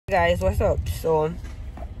Guys, what's up? So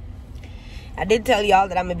I did tell y'all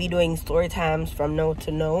that I'm gonna be doing story times from now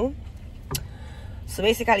to now. So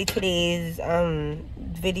basically today's today's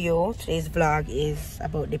vlog is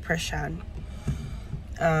about depression,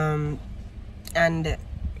 and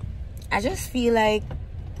I just feel like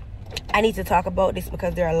I need to talk about this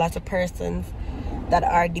because there are a lot of persons that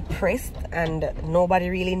are depressed and nobody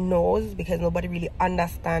really knows, because nobody really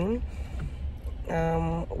understands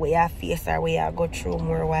what I face or what I go through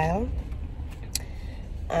more a while.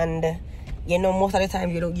 And you know, most of the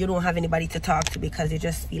time you don't have anybody to talk to because you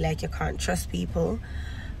just feel like you can't trust people.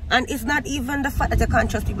 And it's not even the fact that you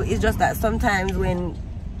can't trust people, it's just that sometimes when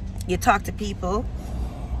you talk to people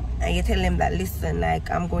and you tell them that, listen,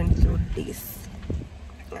 like, I'm going through this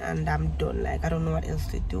and I'm done, like, I don't know what else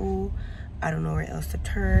to do, I don't know where else to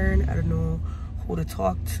turn, I don't know who to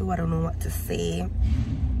talk to, I don't know what to say,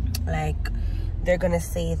 like, they're gonna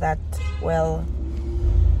say that, well,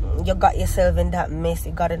 you got yourself in that mess,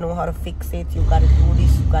 you gotta know how to fix it, you gotta do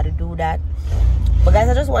this, you gotta do that. But guys,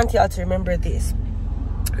 I just want y'all to remember this: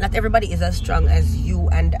 not everybody is as strong as you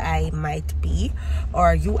and I might be,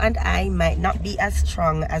 or you and I might not be as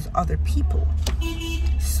strong as other people.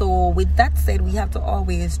 So with that said, we have to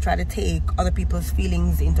always try to take other people's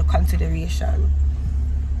feelings into consideration.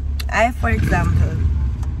 I, for example,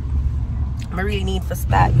 I really need to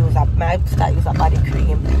start use a body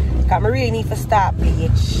cream. Cause I really need to start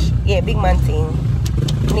bleach. Yeah, big man thing.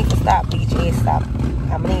 I need to start bleach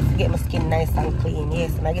ASAP. I need to get my skin nice and clean.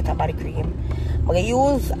 Yes, and I get a body cream. I'm gonna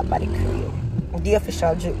use a body cream. The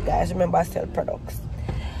official drip, guys. Remember, I sell products.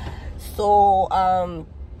 So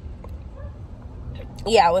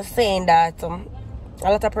yeah, I was saying that a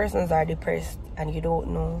lot of persons are depressed and you don't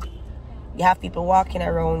know. You have people walking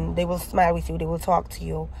around, they will smile with you, they will talk to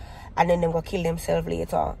you, and then they're gonna kill themselves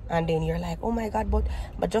later. And then you're like, oh my God, but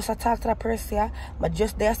just I talk to that person here, but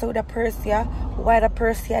just there so the person here, why the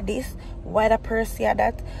person here this, why the person here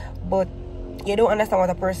that. But you don't understand what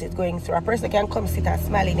a person is going through. A person can come sit and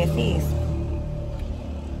smile in your face.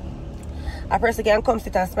 A person can come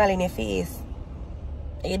sit and smile in your face.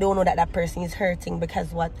 You don't know that that person is hurting,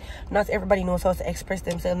 because what? Not everybody knows how to express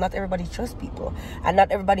themselves. Not everybody trusts people, and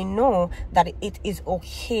not everybody know that it is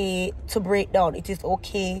okay to break down. It is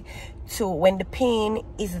okay to, when the pain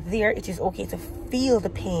is there, it is okay to feel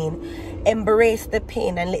the pain, embrace the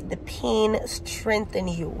pain, and let the pain strengthen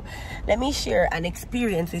you. Let me share an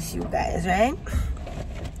experience with you guys, right?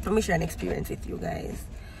 Let me share an experience with you guys.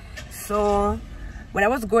 So when I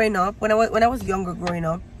was growing up, when I was younger growing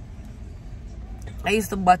up, I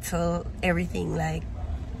used to bottle everything. Like,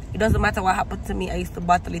 it doesn't matter what happened to me, I used to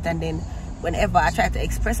bottle it. And then whenever I try to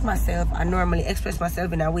express myself, I normally express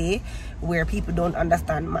myself in a way where people don't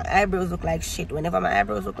understand. My eyebrows look like shit. Whenever my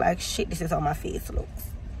eyebrows look like shit, this is how my face looks.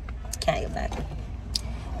 Can't have that.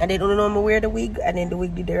 And they don't know me wear the wig, and then the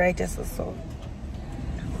wig did the righteous, so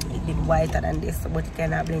it did whiter than this, but you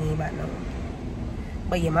cannot blame me back now.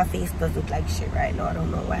 But yeah, my face does look like shit right now. I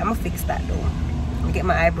don't know why. I'm gonna fix that though. Get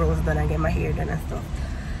my eyebrows done and get my hair done and stuff.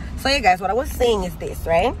 So yeah, guys, what I was saying is this,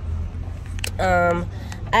 right?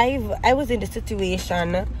 I was in the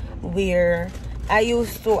situation where I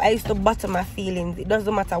used to bottle my feelings. It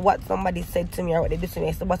doesn't matter what somebody said to me or what they did to me. I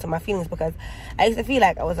used to bottle my feelings because I used to feel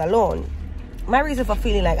like I was alone. My reason for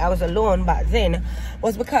feeling like I was alone back then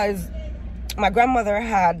was because my grandmother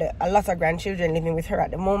had a lot of grandchildren living with her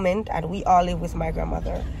at the moment, and we all live with my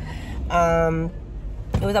grandmother.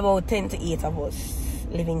 It was about 10 to 8 of us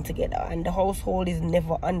living together, and the household is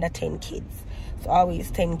never under 10 kids. It's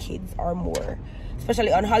always 10 kids or more,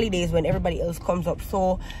 especially on holidays when everybody else comes up.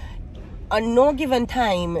 So on no given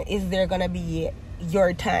time is there gonna be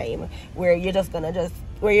your time where you're just gonna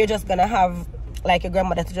have like your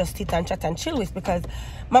grandmother to just sit and chat and chill with, because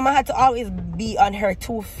mama had to always be on her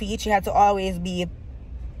 2 feet. She had to always be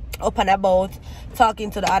up and about,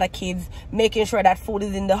 talking to the other kids, making sure that food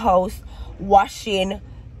is in the house, washing,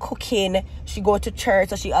 cooking. She go to church,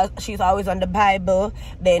 so she's always on the Bible.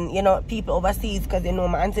 Then, you know, people overseas, because they know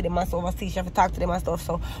my auntie, they must overseas, she have to talk to them and stuff.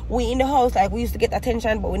 So we in the house, like, we used to get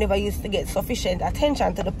attention, but we never used to get sufficient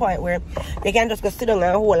attention to the point where they can just go sit down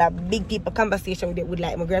and hold a big people conversation with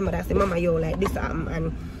like my grandmother and say, mama, yo, like this,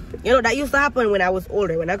 and you know, that used to happen when I was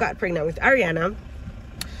older. When I got pregnant with Ariana,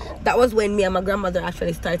 that was when me and my grandmother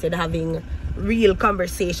actually started having real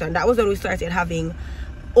conversation. That was when we started having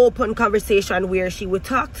open conversation where she would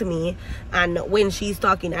talk to me, and when she's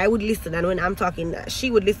talking I would listen, and when I'm talking she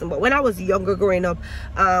would listen. But when I was younger growing up,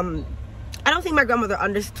 I don't think my grandmother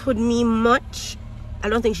understood me much. I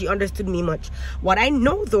don't think she understood me much. What I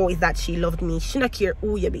know though is that she loved me. She don't care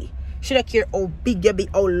who you be, she don't care how big you be,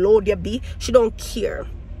 how loud you be, she don't care.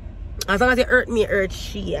 As long as you hurt me, hurt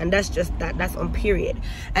she. And that's just that. That's on period.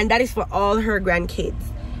 And that is for all her grandkids.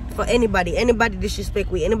 For anybody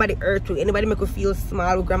disrespect we, anybody hurt we, anybody make we feel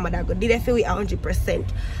small with grandmother, did I feel we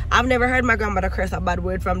 100%. I've never heard my grandmother curse a bad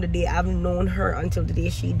word from the day I've known her until the day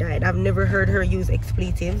she died. I've never heard her use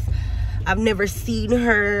expletives. I've never seen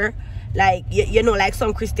her, like, you know, like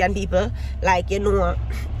some Christian people, like, you know,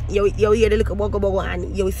 you hear the little bogo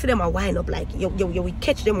and you see them a wind up, like you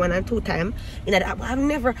catch them 1 and 2 times. You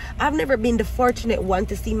know, I've never been the fortunate one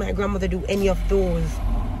to see my grandmother do any of those.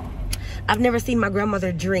 I've never seen my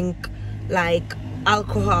grandmother drink like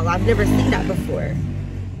alcohol. I've never seen that before.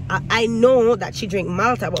 I know that she drank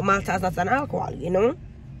Malta, but Malta is not an alcohol, you know.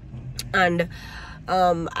 And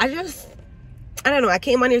I don't know, I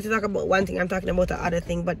came on here to talk about one thing, I'm talking about the other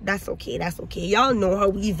thing, but that's okay, that's okay. Y'all know how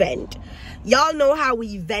we vent. Y'all know how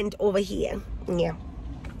we vent over here. Yeah.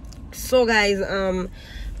 So guys,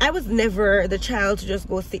 I was never the child to just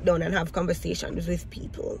go sit down and have conversations with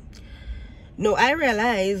people. No, I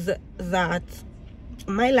realize that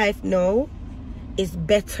my life now is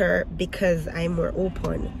better because I'm more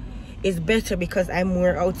open. It's better because I'm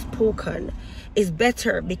more outspoken. It's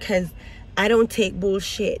better because I don't take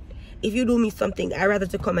bullshit. If you do me something, I rather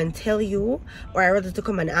to come and tell you, or I rather to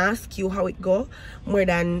come and ask you how it go, more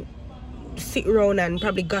than sit around and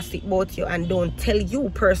probably gossip about you and don't tell you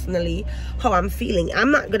personally how I'm feeling. I'm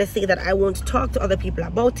not gonna say that I won't talk to other people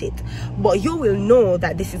about it, but you will know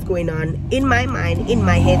that this is going on in my mind, in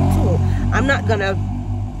my head too. I'm not gonna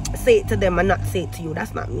say it to them and not say it to you.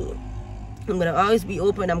 That's not me. I'm gonna always be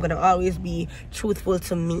open. I'm gonna always be truthful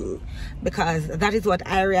to me, because that is what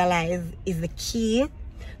I realize is the key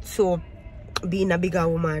to being a bigger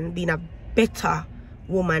woman, being a better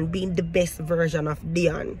woman, being the best version of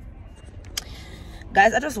Dion.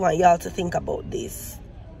 Guys, I just want y'all to think about this.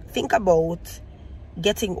 Think about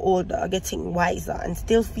getting older, getting wiser, and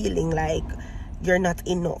still feeling like you're not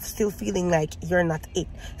enough, still feeling like you're not it,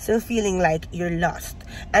 still feeling like you're lost.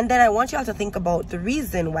 And then I want y'all to think about the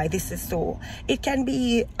reason why this is so. It can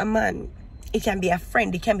be a man, it can be a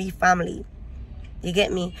friend, it can be family. You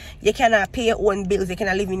get me? You cannot pay your own bills, you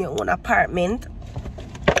cannot live in your own apartment,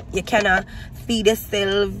 you cannot feed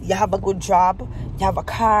yourself, you have a good job, you have a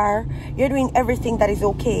car, you're doing everything that is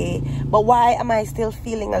okay. But why am I still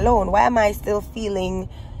feeling alone? Why am I still feeling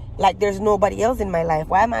like there's nobody else in my life?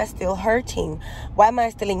 Why am I still hurting? Why am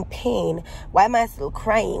I still in pain? Why am I still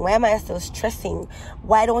crying? Why am I still stressing?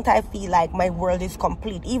 Why don't I feel like my world is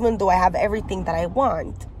complete, even though I have everything that I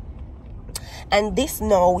want? And this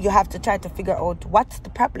now, you have to try to figure out what's the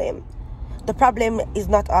problem. The problem is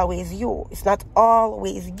not always you. It's not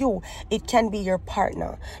always you. It can be your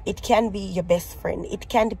partner. It can be your best friend. It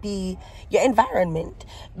can be your environment.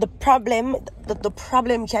 The problem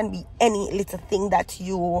can be any little thing that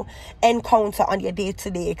you encounter on your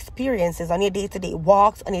day-to-day experiences, on your day-to-day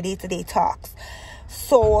walks, on your day-to-day talks.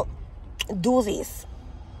 So do this.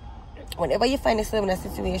 Whenever you find yourself in a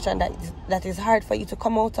situation that is hard for you to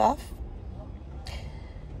come out of,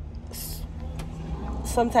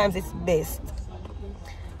 sometimes it's best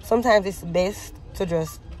to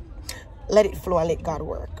just let it flow and let God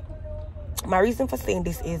work. My reason for saying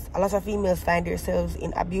this is a lot of females find themselves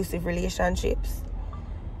in abusive relationships,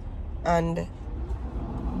 and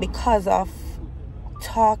because of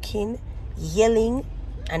talking, yelling,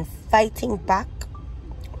 and fighting back,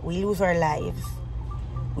 we lose our lives.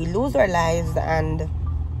 And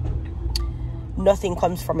nothing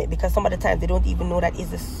comes from it, because some of the times they don't even know that it's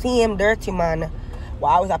the same dirty man.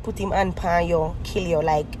 Wow, I put him on pan you, kill you,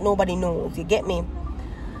 like nobody knows. You get me?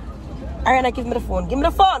 Ariana, give me the phone. Give me the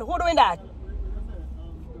phone. Who doing that?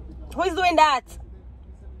 Who is doing that?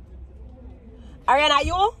 Ariana,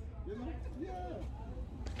 you?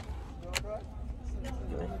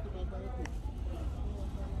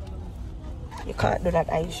 You can't do that,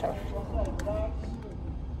 Aisha.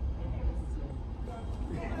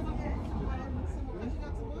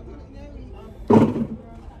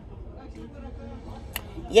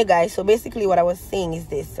 Yeah, guys, so basically what I was saying is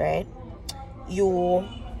this, right? We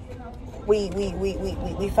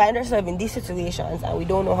find ourselves in these situations and we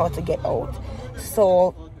don't know how to get out.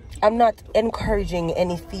 So I'm not encouraging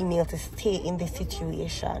any female to stay in this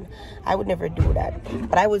situation. I would never do that.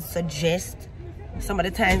 But I would suggest some of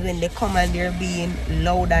the times when they come and they're being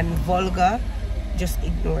loud and vulgar, just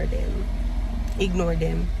ignore them. Ignore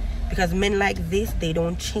them. Because men like this, they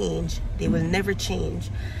don't change. They will never change.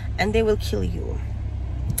 And they will kill you.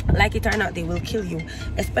 Like it or not, they will kill you.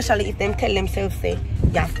 Especially if them tell themselves, say,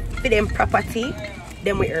 yeah, for them property,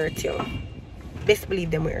 them will hurt you. Best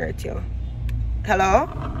believe them will hurt you. Hello?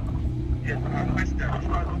 Yes,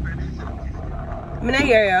 I'm not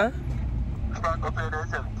hear you.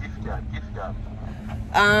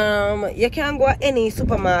 You can go at any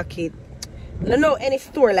supermarket. No, any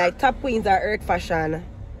store like Top Queens or Earth Fashion.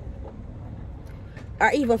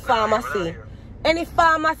 Or even pharmacy. Any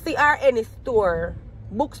pharmacy or any store.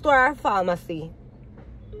 Bookstore or pharmacy.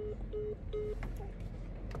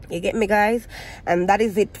 You get me, guys? And that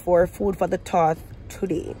is it for Food for the Thought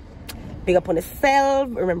today. Big up on yourself.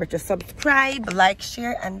 Remember to subscribe, like,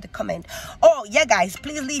 share, and comment. Oh, yeah, guys.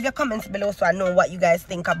 Please leave your comments below so I know what you guys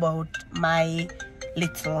think about my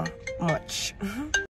little much.